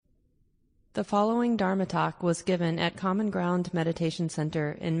The following Dharma talk was given at Common Ground Meditation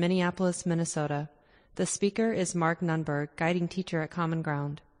Center in Minneapolis, Minnesota. The speaker is Mark Nunberg, guiding teacher at Common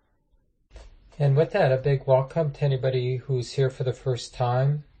Ground. And with that, a big welcome to anybody who's here for the first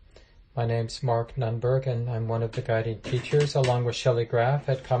time. My name's Mark Nunberg, and I'm one of the guiding teachers, along with Shelley Graff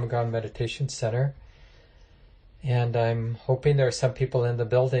at Common Ground Meditation Center. And I'm hoping there are some people in the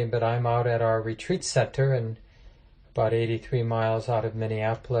building, but I'm out at our retreat center in about 83 miles out of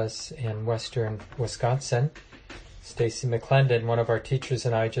Minneapolis in western Wisconsin. Stacy McClendon, one of our teachers,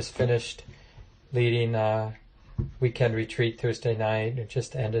 and I just finished leading a weekend retreat Thursday night. It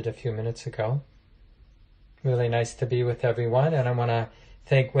just ended a few minutes ago. Really nice to be with everyone, and I want to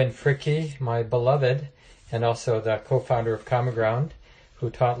thank Wynn Fricke, my beloved, and also the co-founder of Common Ground, who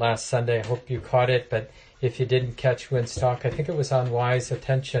taught last Sunday. I hope you caught it, but if you didn't catch Wynn's talk, I think it was on Wise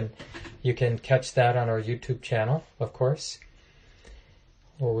Attention. You can catch that on our YouTube channel, of course.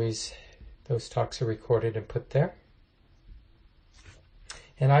 Always, those talks are recorded and put there.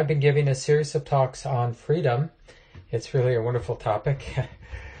 And I've been giving a series of talks on freedom. It's really a wonderful topic.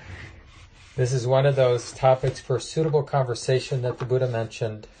 This is one of those topics for suitable conversation that the Buddha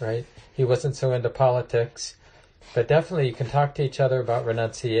mentioned, right? He wasn't so into politics, but definitely you can talk to each other about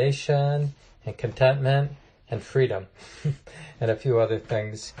renunciation and contentment and freedom and a few other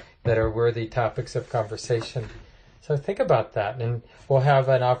things that are worthy topics of conversation. So think about that, and we'll have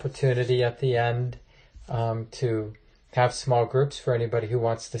an opportunity at the end to have small groups for anybody who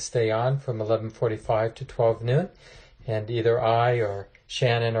wants to stay on from 11:45 to 12 noon, and either I or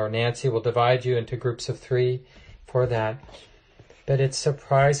Shannon or Nancy will divide you into groups of 3 for that. But it's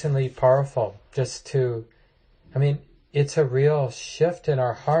surprisingly powerful it's a real shift in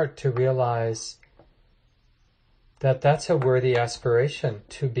our heart to realize that that's a worthy aspiration,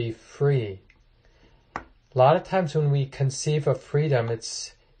 to be free. A lot of times when we conceive of freedom,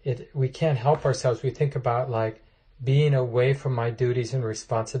 we can't help ourselves. We think about like being away from my duties and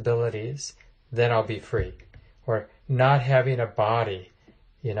responsibilities, then I'll be free. Or not having a body,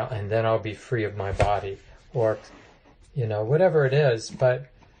 and then I'll be free of my body. Or, whatever it is. But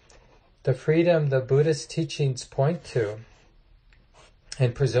the freedom the Buddhist teachings point to,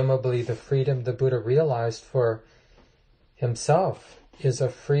 and presumably the freedom the Buddha realized for himself, is a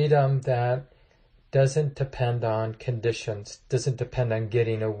freedom that doesn't depend on conditions, doesn't depend on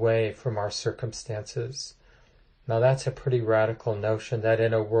getting away from our circumstances. Now that's a pretty radical notion, that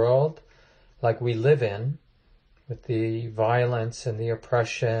in a world like we live in, with the violence and the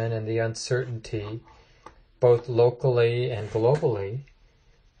oppression and the uncertainty, both locally and globally,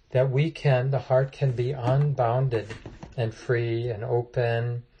 that the heart can be unbounded and free and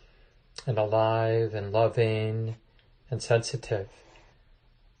open and alive and loving and sensitive.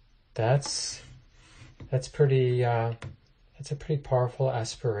 That's a pretty powerful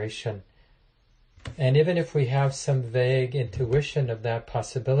aspiration. And even if we have some vague intuition of that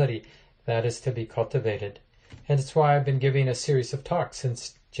possibility, that is to be cultivated. And it's why I've been giving a series of talks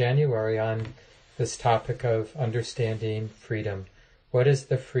since January on this topic of understanding freedom. What is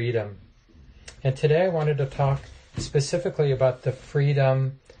the freedom? And today I wanted to talk specifically about the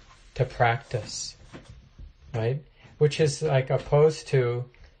freedom to practice, right? Which is like opposed to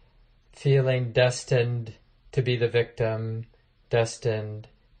feeling destined to be the victim, destined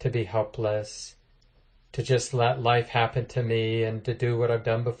to be helpless, to just let life happen to me and to do what I've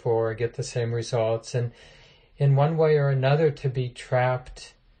done before and get the same results. And in one way or another to be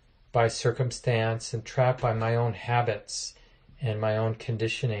trapped by circumstance and trapped by my own habits and my own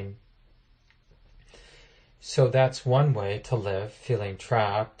conditioning. So that's one way to live, feeling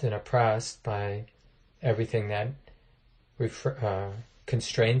trapped and oppressed by everything that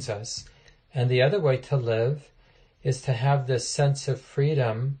constrains us. And the other way to live is to have this sense of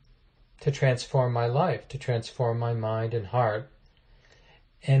freedom to transform my life, to transform my mind and heart.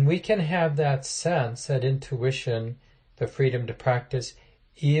 And we can have that sense, that intuition, the freedom to practice,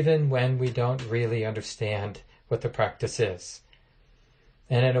 even when we don't really understand what the practice is.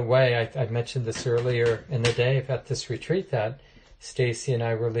 And in a way, I mentioned this earlier in the day at this retreat that Stacy and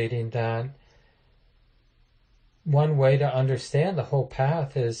I were leading, that one way to understand the whole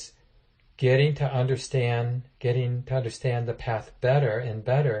path is getting to understand the path better, and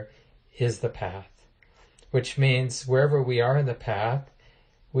better is the path. Which means wherever we are in the path,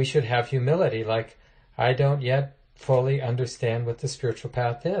 we should have humility, like, I don't yet fully understand what the spiritual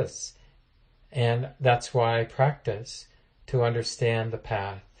path is. And that's why I practice, to understand the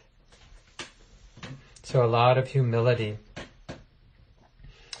path. So a lot of humility.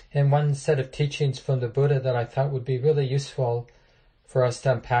 And one set of teachings from the Buddha that I thought would be really useful for us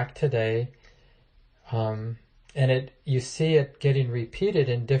to unpack today And you see it getting repeated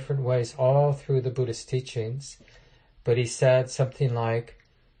in different ways all through the Buddhist teachings. But he said something like,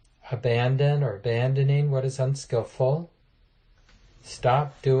 abandon or abandoning what is unskillful.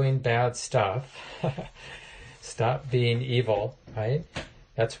 Stop doing bad stuff. Stop being evil, right?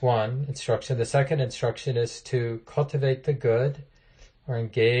 That's one instruction. The second instruction is to cultivate the good or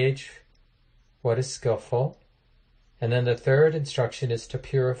engage what is skillful. And then the third instruction is to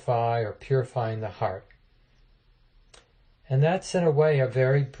purify or purifying the heart. And that's in a way a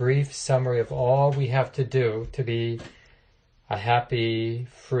very brief summary of all we have to do to be a happy,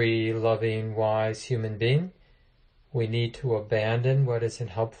 free, loving, wise human being. We need to abandon what isn't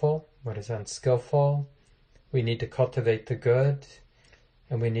helpful, what is unskillful. We need to cultivate the good,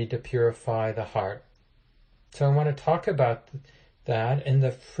 and we need to purify the heart. So I want to talk about that and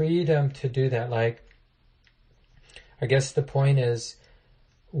the freedom to do that. Like, I guess the point is,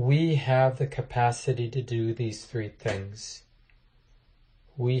 we have the capacity to do these three things.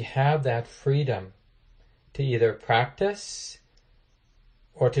 We have that freedom to either practice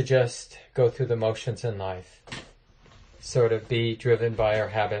or to just go through the motions in life. Sort of be driven by our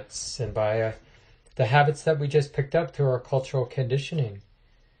habits and by the habits that we just picked up through our cultural conditioning.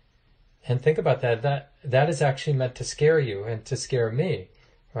 And think about that. That is actually meant to scare you and to scare me,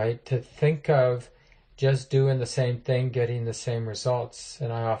 right? To think of just doing the same thing, getting the same results.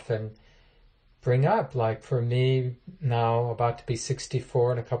 And I often bring up, like for me now, about to be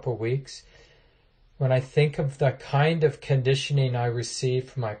 64 in a couple of weeks, when I think of the kind of conditioning I received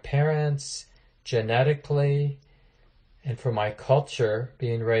from my parents, genetically, and from my culture,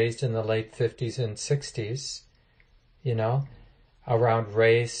 being raised in the late 50s and 60s, around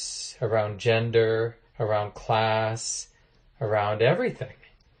race, around gender, around class, around everything.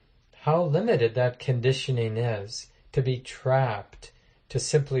 How limited that conditioning is to be trapped, to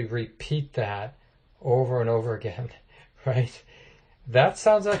simply repeat that over and over again, right? That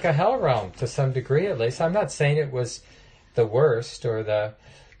sounds like a hell realm to some degree, at least. I'm not saying it was the worst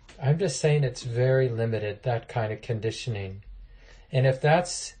I'm just saying it's very limited, that kind of conditioning. And if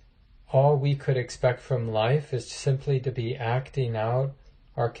that's all we could expect from life is simply to be acting out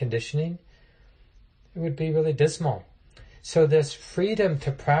our conditioning, it would be really dismal. So this freedom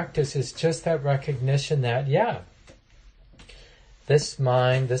to practice is just that recognition that, this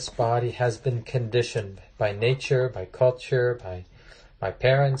mind, this body has been conditioned by nature, by culture, by my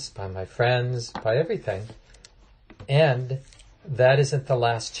parents, by my friends, by everything. And that isn't the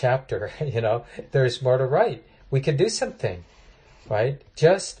last chapter, there's more to write. We can do something, right?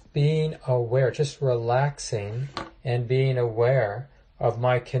 Just being aware, just relaxing and being aware of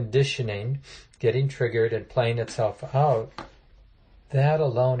my conditioning getting triggered and playing itself out, that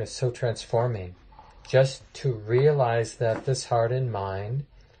alone is so transforming. Just to realize that this heart and mind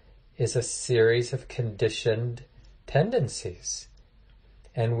is a series of conditioned tendencies.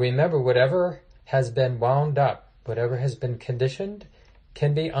 And remember, whatever has been wound up, whatever has been conditioned,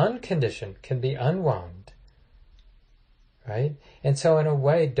 can be unconditioned, can be unwound. Right? And so in a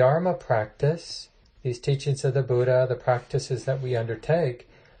way, Dharma practice, these teachings of the Buddha, the practices that we undertake,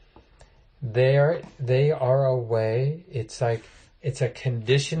 they are a way, it's a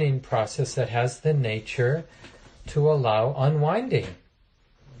conditioning process that has the nature to allow unwinding.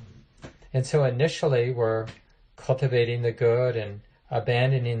 And so initially we're cultivating the good and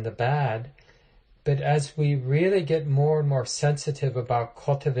abandoning the bad. But as we really get more and more sensitive about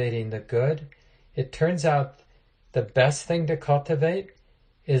cultivating the good, it turns out the best thing to cultivate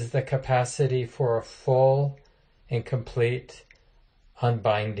is the capacity for a full and complete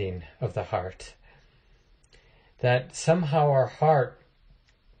unbinding of the heart. That somehow our heart,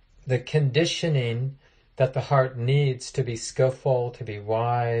 the conditioning that the heart needs to be skillful, to be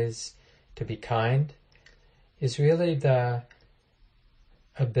wise, to be kind, is really the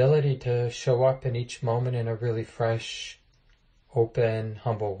ability to show up in each moment in a really fresh, open,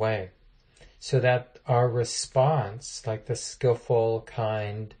 humble way. So that our response, like the skillful,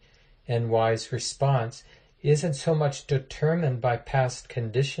 kind, and wise response, isn't so much determined by past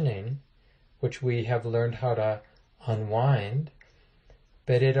conditioning, which we have learned how to unwind,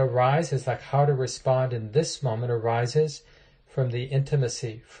 but it arises, like how to respond in this moment arises from the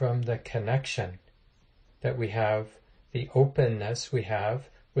intimacy, from the connection that we have, the openness we have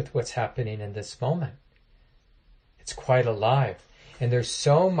with what's happening in this moment. It's quite alive. And there's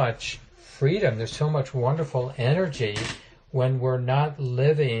so much freedom, there's so much wonderful energy when we're not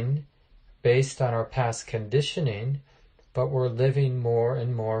living based on our past conditioning, but we're living more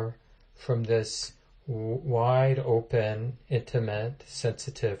and more from this wide open, intimate,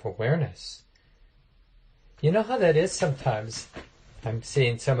 sensitive awareness. You know how that is sometimes? I'm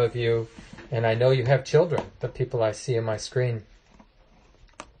seeing some of you, and I know you have children, the people I see on my screen.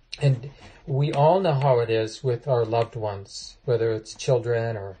 And we all know how it is with our loved ones, whether it's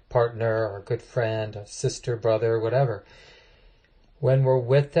children or partner or a good friend, a sister, brother, whatever. When we're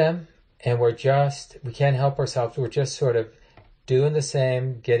with them and we can't help ourselves, we're just sort of doing the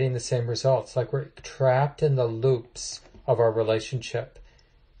same, getting the same results. Like we're trapped in the loops of our relationship,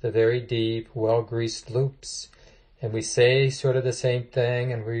 the very deep, well-greased loops. And we say sort of the same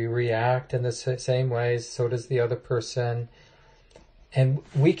thing and we react in the same ways, so does the other person. And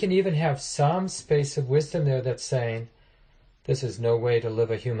we can even have some space of wisdom there that's saying, this is no way to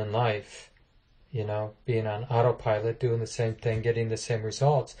live a human life. Being on autopilot, doing the same thing, getting the same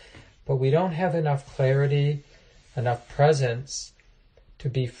results. But we don't have enough clarity, enough presence to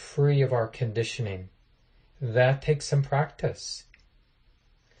be free of our conditioning. That takes some practice.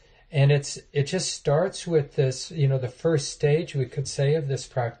 And it just starts with this, the first stage we could say of this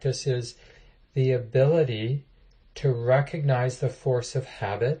practice is the ability to recognize the force of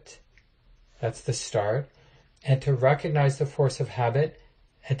habit. That's the start. And to recognize the force of habit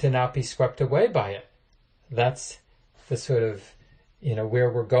and to not be swept away by it. That's the sort of, where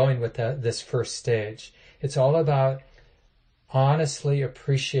we're going with this first stage. It's all about honestly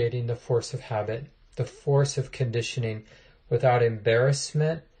appreciating the force of habit, the force of conditioning, without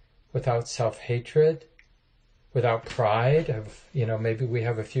embarrassment, without self-hatred, without pride of, maybe we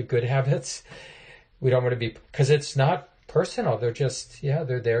have a few good habits. We don't want to be, because it's not personal. They're just,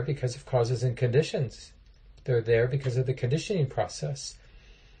 they're there because of causes and conditions. They're there because of the conditioning process.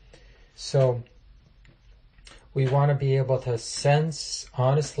 So we want to be able to sense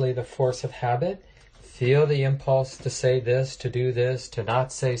honestly the force of habit, feel the impulse to say this, to do this, to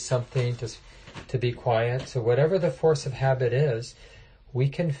not say something, to be quiet. So whatever the force of habit is, we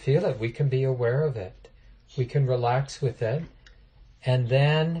can feel it. We can be aware of it. We can relax with it. And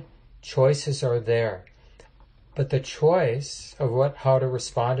then choices are there. But the choice of how to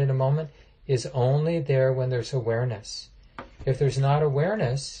respond in a moment is only there when there's awareness. If there's not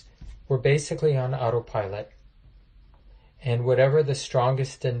awareness, we're basically on autopilot. And whatever the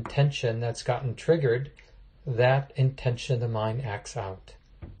strongest intention that's gotten triggered, that intention the mind acts out.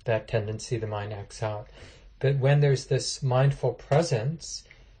 That tendency the mind acts out. But when there's this mindful presence,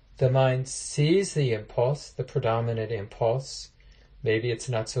 the mind sees the impulse, the predominant impulse. Maybe it's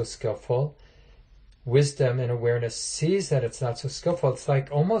not so skillful. Wisdom and awareness sees that it's not so skillful. It's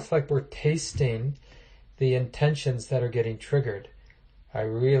almost like we're tasting the intentions that are getting triggered. I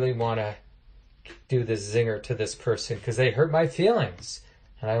really want to do this zinger to this person because they hurt my feelings.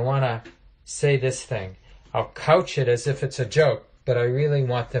 And I want to say this thing. I'll couch it as if it's a joke, but I really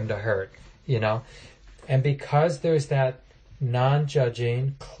want them to hurt, And because there's that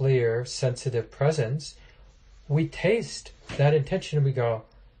non-judging, clear, sensitive presence, we taste that intention and we go,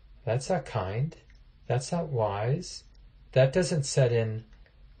 that's not kind. That's not wise. That doesn't set in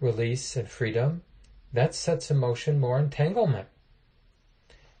release and freedom. That sets in motion more entanglement.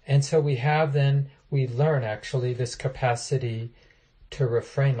 And so we learn actually this capacity to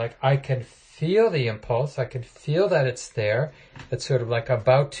refrain. I can feel the impulse. I can feel that it's there. It's sort of like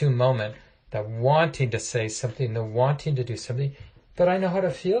about to moment, that wanting to say something, the wanting to do something. But I know how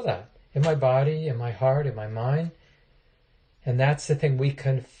to feel that in my body, in my heart, in my mind. And that's the thing. We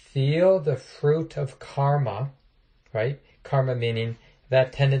can feel the fruit of karma, right? Karma meaning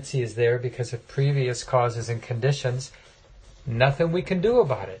that tendency is there because of previous causes and conditions. Nothing we can do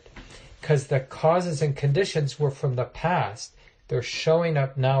about it. Because the causes and conditions were from the past. They're showing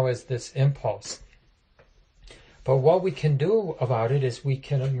up now as this impulse. But what we can do about it is we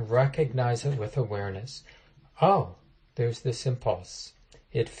can recognize it with awareness. Oh, there's this impulse.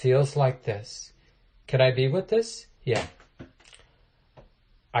 It feels like this. Can I be with this? Yeah.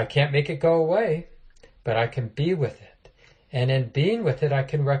 I can't make it go away, but I can be with it. And in being with it, I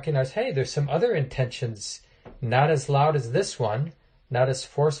can recognize, hey, there's some other intentions, not as loud as this one, not as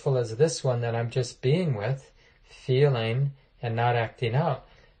forceful as this one that I'm just being with, feeling and not acting out.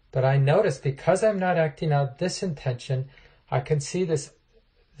 But I notice because I'm not acting out this intention, I can see this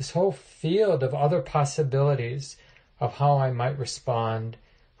whole field of other possibilities of how I might respond,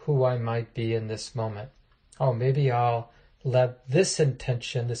 who I might be in this moment. Oh, maybe I'll let this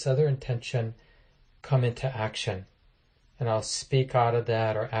intention, this other intention, come into action. And I'll speak out of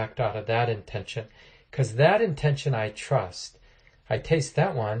that or act out of that intention. Because that intention I trust. I taste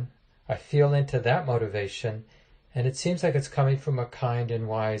that one, I feel into that motivation, and it seems like it's coming from a kind and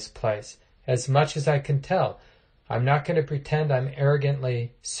wise place. As much as I can tell, I'm not going to pretend I'm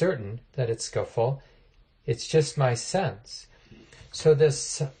arrogantly certain that it's skillful. It's just my sense. So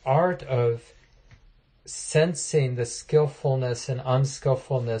this art of sensing the skillfulness and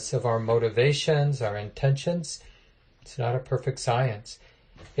unskillfulness of our motivations, our intentions. It's not a perfect science.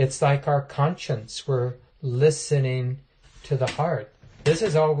 It's like our conscience. We're listening to the heart. This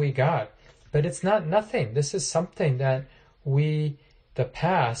is all we got. But it's not nothing. This is something that the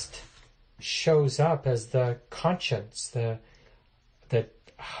past shows up as the conscience,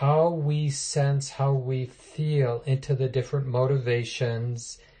 how we sense, how we feel into the different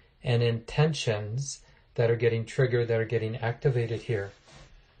motivations and intentions that are getting triggered, that are getting activated here.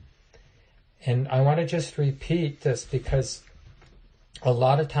 And I want to just repeat this because a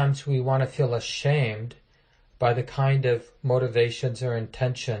lot of times we want to feel ashamed by the kind of motivations or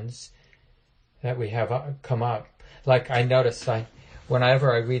intentions that we have come up. Like I notice,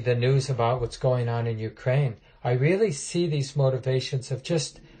 whenever I read the news about what's going on in Ukraine, I really see these motivations of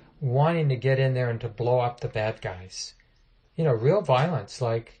just wanting to get in there and to blow up the bad guys. Real violence,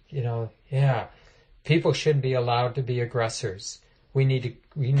 people shouldn't be allowed to be aggressors. We need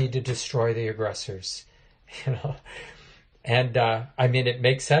to destroy the aggressors, And it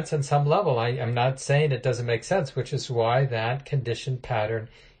makes sense on some level. I'm not saying it doesn't make sense, which is why that conditioned pattern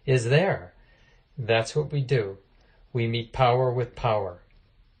is there. That's what we do. We meet power with power,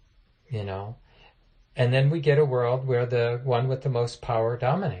 And then we get a world where the one with the most power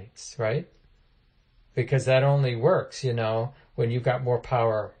dominates, right? Because that only works, when you've got more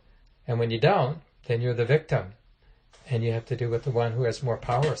power. And when you don't, then you're the victim. And you have to do what the one who has more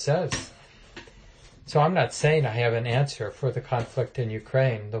power says. So I'm not saying I have an answer for the conflict in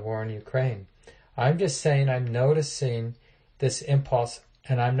Ukraine, the war in Ukraine. I'm just saying I'm noticing this impulse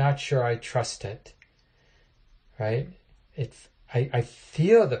and I'm not sure I trust it, right? I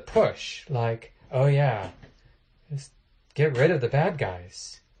feel the push, like, oh yeah, just get rid of the bad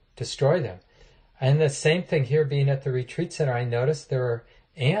guys, destroy them. And the same thing here being at the retreat center, I noticed there are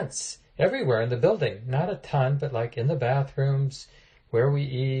ants everywhere in the building. Not a ton, but like in the bathrooms, where we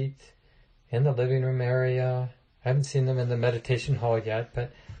eat, in the living room area. I haven't seen them in the meditation hall yet,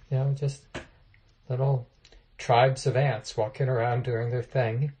 but, just little tribes of ants walking around doing their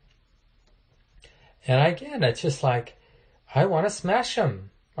thing. And again, it's just like, I want to smash them.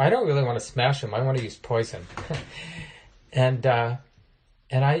 I don't really want to smash them. I want to use poison. But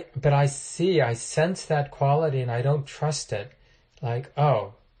I sense that quality and I don't trust it. Like,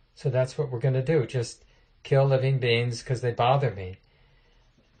 oh, so that's what we're going to do. Just kill living beings because they bother me.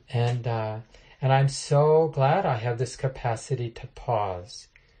 And I'm so glad I have this capacity to pause.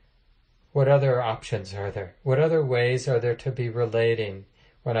 What other options are there? What other ways are there to be relating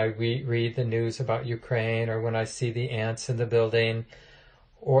when I read the news about Ukraine or when I see the ants in the building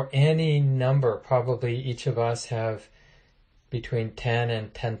or any number? Probably each of us have between 10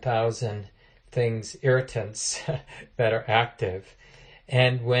 and 10,000 things, irritants that are active.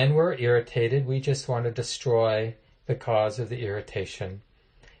 And when we're irritated, we just want to destroy the cause of the irritation.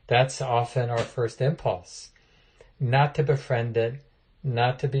 That's often our first impulse. Not to befriend it,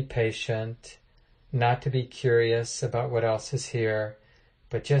 not to be patient, not to be curious about what else is here,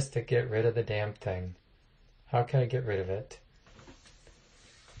 but just to get rid of the damn thing. How can I get rid of it?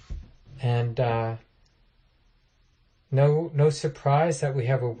 And no surprise that we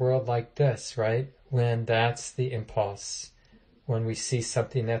have a world like this, right? When that's the impulse, when we see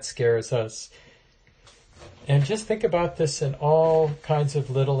something that scares us. And just think about this in all kinds of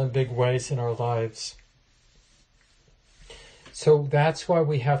little and big ways in our lives. So that's why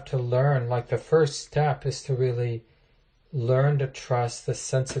we have to learn, like the first step is to really learn to trust the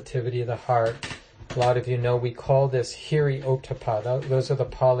sensitivity of the heart. A lot of you know we call this hiri ottappa. Those are the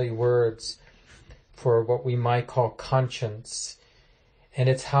Pali words for what we might call conscience. And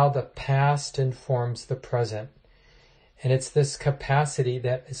it's how the past informs the present. And it's this capacity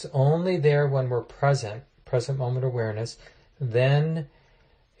that is only there when we're present moment awareness. Then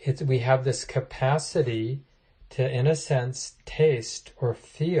we have this capacity to, in a sense, taste or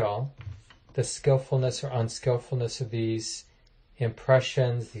feel the skillfulness or unskillfulness of these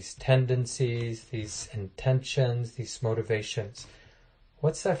impressions, these tendencies, these intentions, these motivations.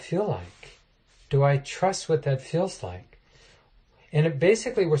 What's that feel like? Do I trust what that feels like? And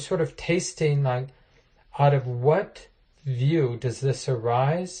basically we're sort of tasting like, out of what view does this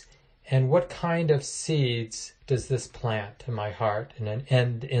arise, and what kind of seeds does this plant in my heart and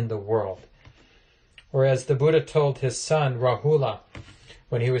in the world? Or as the Buddha told his son, Rahula,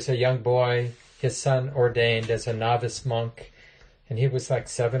 when he was a young boy, his son ordained as a novice monk, and he was like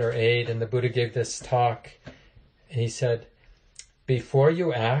 7 or 8, and the Buddha gave this talk, and he said, before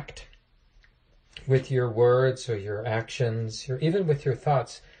you act with your words or your actions, or even with your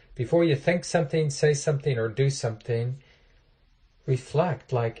thoughts, before you think something, say something, or do something,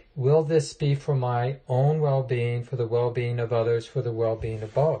 reflect, like, will this be for my own well-being, for the well-being of others, for the well-being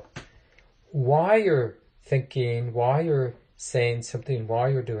of both? While you're thinking, while you're saying something, while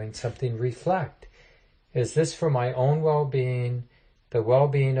you're doing something, reflect. Is this for my own well-being, the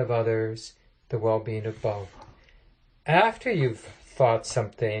well-being of others, the well-being of both? After you've thought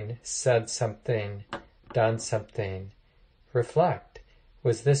something, said something, done something, reflect.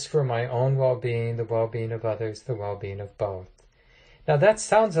 Was this for my own well-being, the well-being of others, the well-being of both? Now that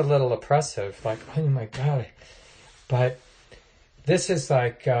sounds a little oppressive, like, oh my God. But this is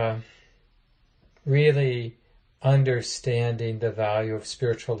like really understanding the value of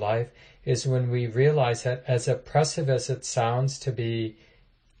spiritual life is when we realize that, as oppressive as it sounds to be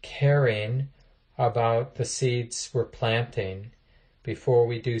caring about the seeds we're planting before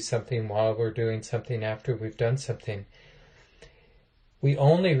we do something, while we're doing something, after we've done something, we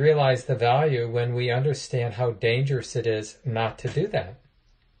only realize the value when we understand how dangerous it is not to do that.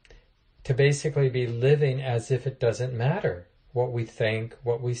 To basically be living as if it doesn't matter what we think,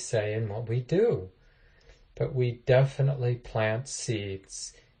 what we say, and what we do. But we definitely plant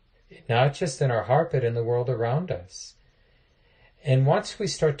seeds, not just in our heart, but in the world around us. And once we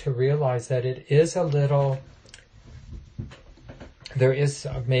start to realize that it is a little, there is,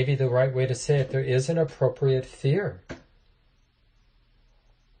 maybe the right way to say it, there is an appropriate fear.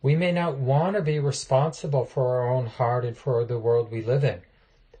 We may not want to be responsible for our own heart and for the world we live in,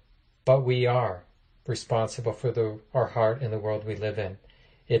 but we are responsible for our heart and the world we live in.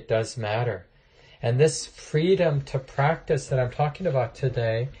 It does matter. And this freedom to practice that I'm talking about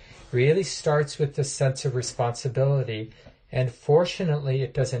today really starts with the sense of responsibility. And fortunately,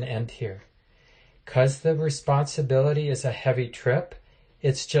 it doesn't end here. Because the responsibility is a heavy trip,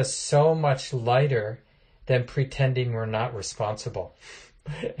 it's just so much lighter than pretending we're not responsible.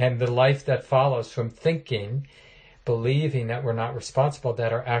 And the life that follows from thinking, believing that we're not responsible,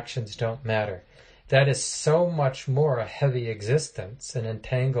 that our actions don't matter. That is so much more a heavy existence, an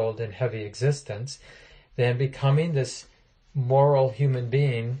entangled and heavy existence, than becoming this moral human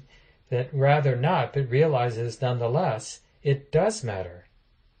being that rather not, but realizes nonetheless, it does matter.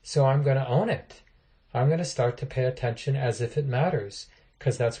 So I'm going to own it. I'm going to start to pay attention as if it matters,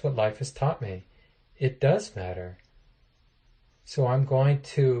 because that's what life has taught me. It does matter. So I'm going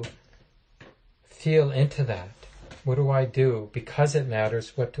to feel into that. What do I do? Because it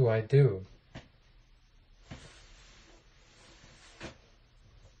matters, what do I do?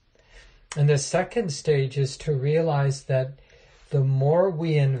 And the second stage is to realize that the more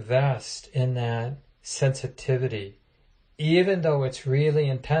we invest in that sensitivity, even though it's really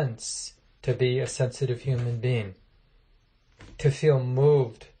intense to be a sensitive human being, to feel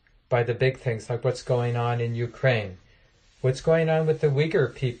moved by the big things like what's going on in Ukraine, what's going on with the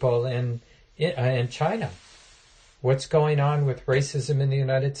Uyghur people in China, what's going on with racism in the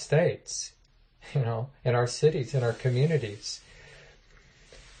United States, in our cities, in our communities.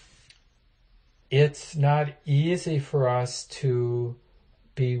 It's not easy for us to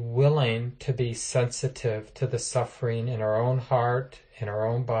be willing to be sensitive to the suffering in our own heart, in our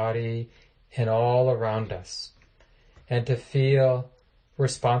own body, and all around us. And to feel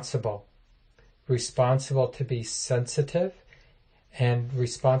responsible to be sensitive, and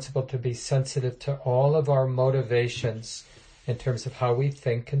responsible to be sensitive to all of our motivations in terms of how we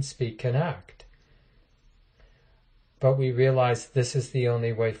think and speak and act. But we realize this is the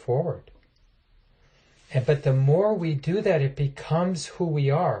only way forward. But the more we do that, it becomes who we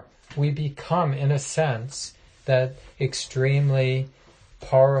are. We become, in a sense, that extremely,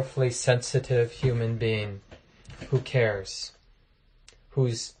 powerfully sensitive human being who cares,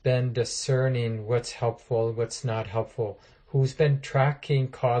 who's been discerning what's helpful, what's not helpful, who's been tracking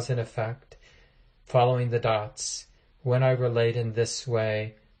cause and effect, following the dots. When I relate in this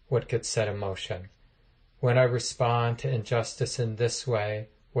way, what gets set in motion? When I respond to injustice in this way,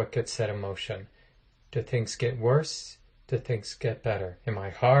 what gets set in motion? Do things get worse? Do things get better? In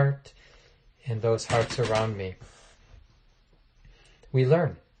my heart, in those hearts around me. We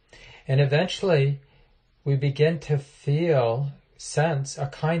learn. And eventually, we begin to sense a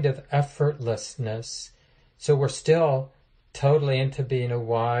kind of effortlessness. So we're still totally into being a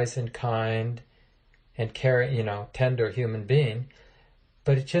wise and kind and caring, tender human being,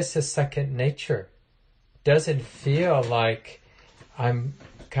 but it's just a second nature. It doesn't feel like I'm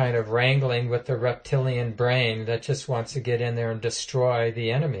kind of wrangling with the reptilian brain that just wants to get in there and destroy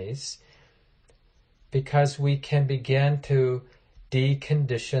the enemies, because we can begin to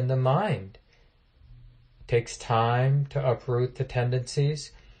decondition the mind. It takes time to uproot the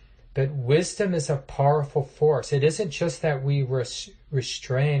tendencies, but wisdom is a powerful force. It isn't just that we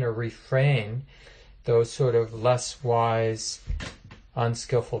restrain or refrain, those sort of less wise,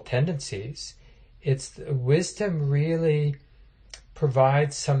 unskillful tendencies. It's wisdom really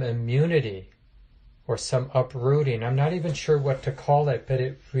provides some immunity or some uprooting. I'm not even sure what to call it, but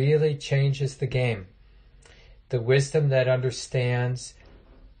it really changes the game. The wisdom that understands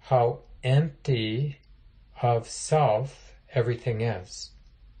how empty of self everything is.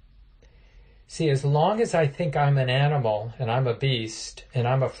 See, as long as I think I'm an animal and I'm a beast and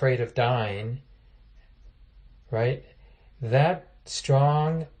I'm afraid of dying, right, that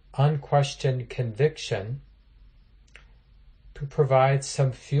strong, unquestioned conviction provides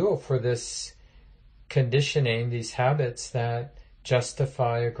some fuel for this conditioning, these habits that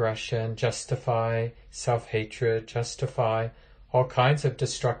justify aggression, justify self-hatred, justify all kinds of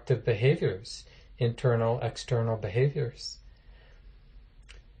destructive behaviors, internal, external behaviors.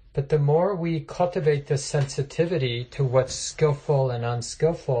 But the more we cultivate this sensitivity to what's skillful and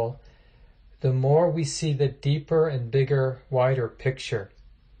unskillful, the more we see the deeper and bigger, wider picture,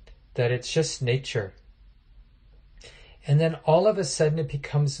 that it's just nature. And then all of a sudden it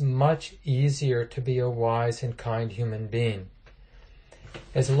becomes much easier to be a wise and kind human being.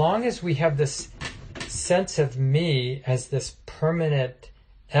 As long as we have this sense of me as this permanent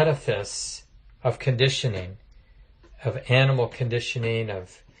edifice of conditioning, of animal conditioning,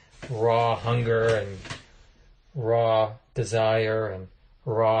 of raw hunger and raw desire and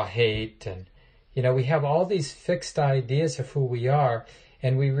raw hate, and we have all these fixed ideas of who we are,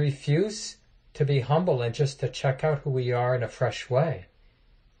 and we refuse to be humble and just to check out who we are in a fresh way.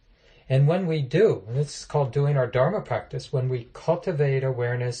 And when we do, and this is called doing our Dharma practice, when we cultivate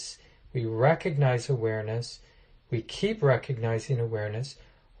awareness, we recognize awareness, we keep recognizing awareness,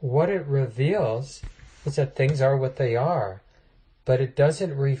 what it reveals is that things are what they are, but it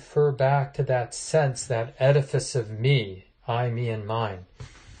doesn't refer back to that sense, that edifice of me, I, me, and mine.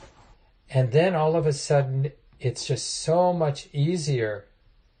 And then all of a sudden, it's just so much easier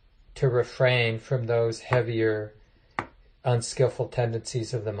to refrain from those heavier, unskillful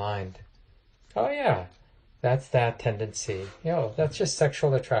tendencies of the mind. Oh yeah, that's that tendency. That's just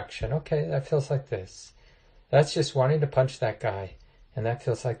sexual attraction. Okay, that feels like this. That's just wanting to punch that guy, and that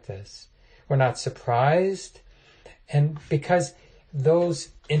feels like this. We're not surprised, and because those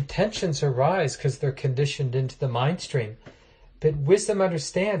intentions arise because they're conditioned into the mind stream. But wisdom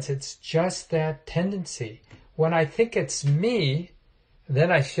understands it's just that tendency. When I think it's me,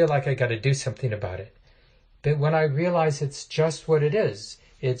 then I feel like I got to do something about it. But when I realize it's just what it is,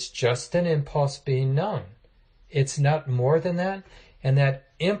 it's just an impulse being known. It's not more than that. And that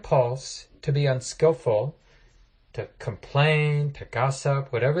impulse to be unskillful, to complain, to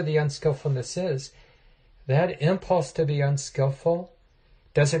gossip, whatever the unskillfulness is, that impulse to be unskillful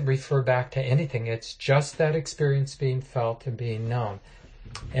doesn't refer back to anything. It's just that experience being felt and being known.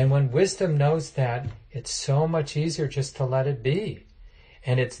 And when wisdom knows that, it's so much easier just to let it be.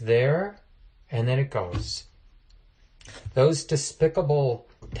 And it's there, and then it goes. Those despicable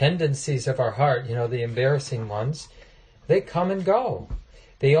tendencies of our heart, the embarrassing ones, they come and go.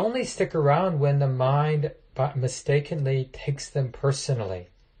 They only stick around when the mind mistakenly takes them personally,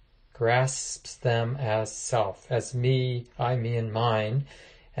 grasps them as self, as me, I, me, and mine.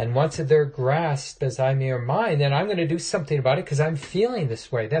 And once they're grasped as I, me, or mine, then I'm going to do something about it because I'm feeling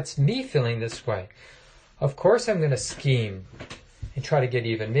this way. That's me feeling this way. Of course I'm going to scheme and try to get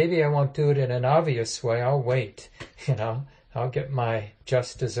even. Maybe I won't do it in an obvious way. I'll wait, I'll get my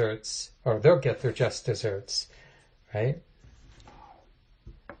just desserts, or they'll get their just desserts, right?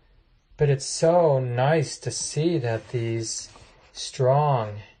 But it's so nice to see that these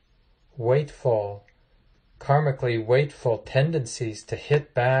strong, weightful, karmically weightful tendencies to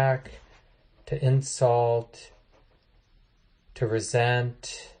hit back, to insult, to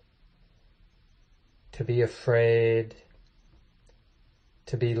resent, to be afraid,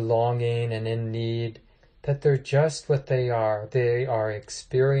 to be longing and in need, that they're just what they are. They are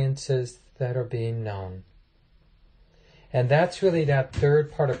experiences that are being known. And that's really that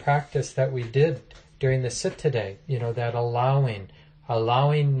third part of practice that we did during the sit today, that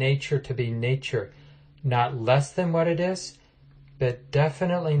allowing nature to be nature, not less than what it is, but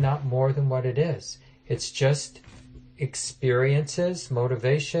definitely not more than what it is. It's just experiences,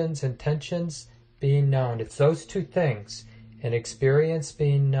 motivations, intentions being known. It's those two things, an experience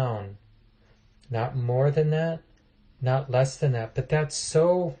being known. Not more than that, not less than that. But that's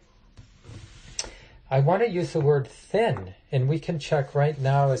so, I want to use the word thin, and we can check right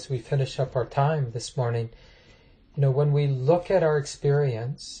now as we finish up our time this morning. When we look at our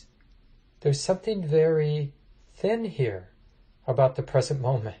experience, there's something very thin here about the present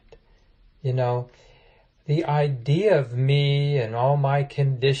moment. the idea of me and all my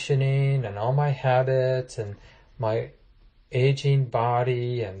conditioning and all my habits and my aging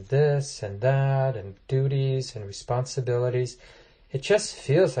body and this and that and duties and responsibilities, it just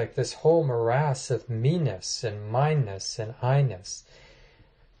feels like this whole morass of me-ness and mine-ness and I-ness.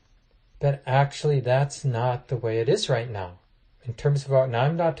 But actually that's not the way it is right now. In terms of now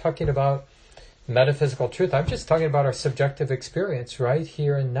I'm not talking about metaphysical truth, I'm just talking about our subjective experience right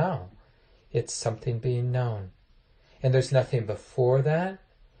here and now. It's something being known. And there's nothing before that,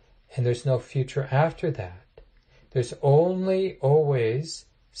 and there's no future after that. There's only always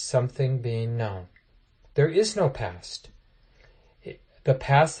something being known. There is no past. The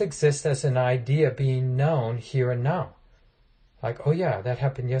past exists as an idea being known here and now. Like, oh yeah, that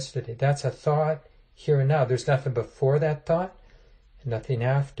happened yesterday. That's a thought here and now. There's nothing before that thought, and nothing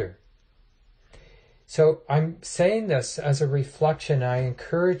after. So I'm saying this as a reflection. I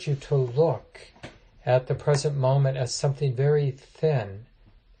encourage you to look at the present moment as something very thin,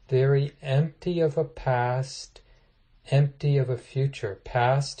 very empty of a past, empty of a future.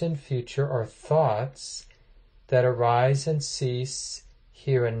 Past and future are thoughts that arise and cease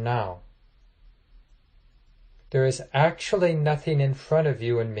here and now. There is actually nothing in front of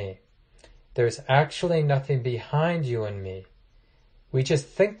you and me. There's actually nothing behind you and me. We just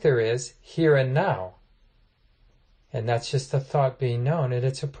think there is here and now. And that's just a thought being known, and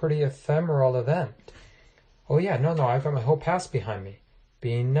it's a pretty ephemeral event. Oh yeah, no, I've got my whole past behind me,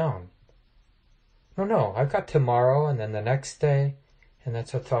 being known. No, I've got tomorrow and then the next day, and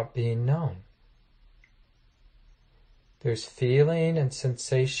that's a thought being known. There's feeling and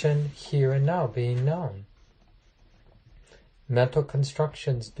sensation here and now being known. Mental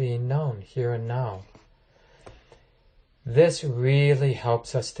constructions being known here and now. This really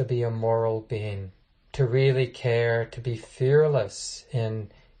helps us to be a moral being, to really care, to be fearless in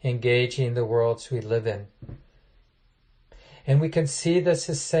engaging the worlds we live in. And we can see this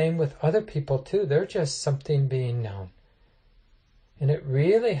is same with other people too. They're just something being known. And it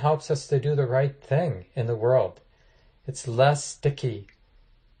really helps us to do the right thing in the world. It's less sticky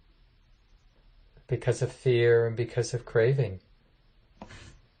because of fear and because of craving.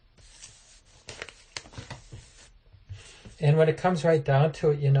 And when it comes right down to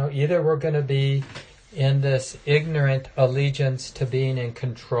it, either we're going to be in this ignorant allegiance to being in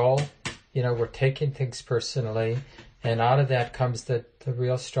control, we're taking things personally, and out of that comes the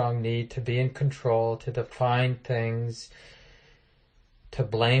real strong need to be in control, to define things, to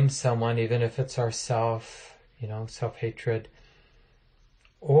blame someone, even if it's ourself, self-hatred.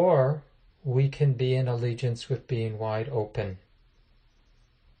 Or we can be in allegiance with being wide open.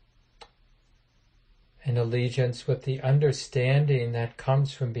 An allegiance with the understanding that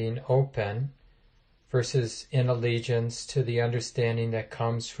comes from being open versus in allegiance to the understanding that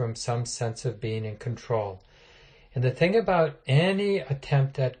comes from some sense of being in control. And the thing about any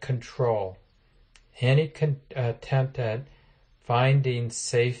attempt at control, any attempt at finding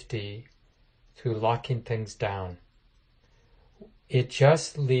safety through locking things down, it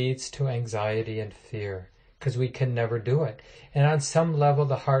just leads to anxiety and fear because we can never do it. And on some level,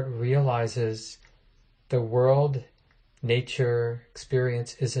 the heart realizes the world, nature,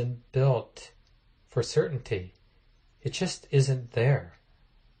 experience isn't built for certainty. It just isn't there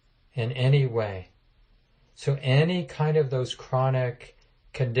in any way. So any kind of those chronic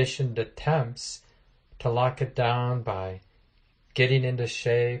conditioned attempts to lock it down by getting into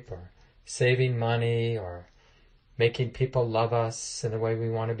shape or saving money or making people love us in the way we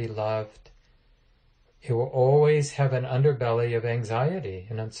want to be loved, it will always have an underbelly of anxiety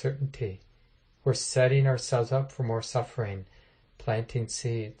and uncertainty. We're setting ourselves up for more suffering, planting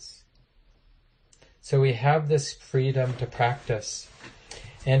seeds. So we have this freedom to practice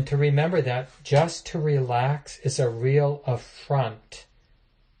and to remember that just to relax is a real affront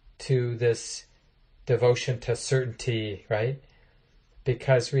to this devotion to certainty, right?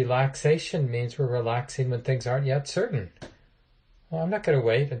 Because relaxation means we're relaxing when things aren't yet certain. Well, I'm not going to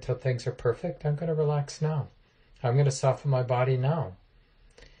wait until things are perfect. I'm going to relax now. I'm going to soften my body now.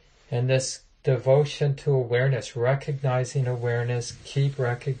 And this devotion to awareness, recognizing awareness, keep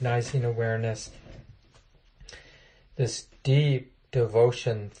recognizing awareness. This deep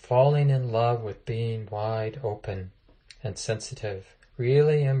devotion, falling in love with being wide open and sensitive,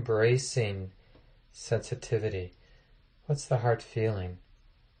 really embracing sensitivity. What's the heart feeling?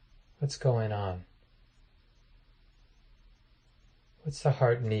 What's going on? What's the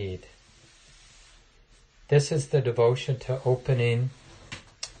heart need? This is the devotion to opening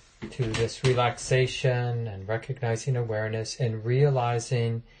to this relaxation and recognizing awareness and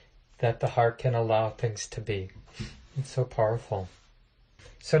realizing that the heart can allow things to be. It's so powerful.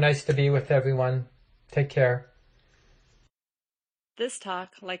 So nice to be with everyone. Take care. This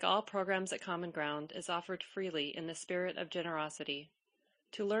talk, like all programs at Common Ground, is offered freely in the spirit of generosity.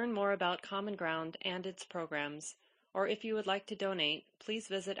 To learn more about Common Ground and its programs, or if you would like to donate, please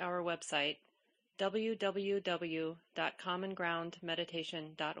visit our website,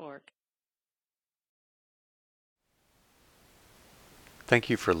 www.commongroundmeditation.org. Thank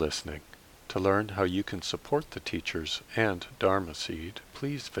you for listening. To learn how you can support the teachers and Dharma Seed,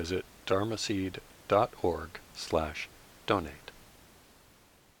 please visit dharmaseed.org/donate.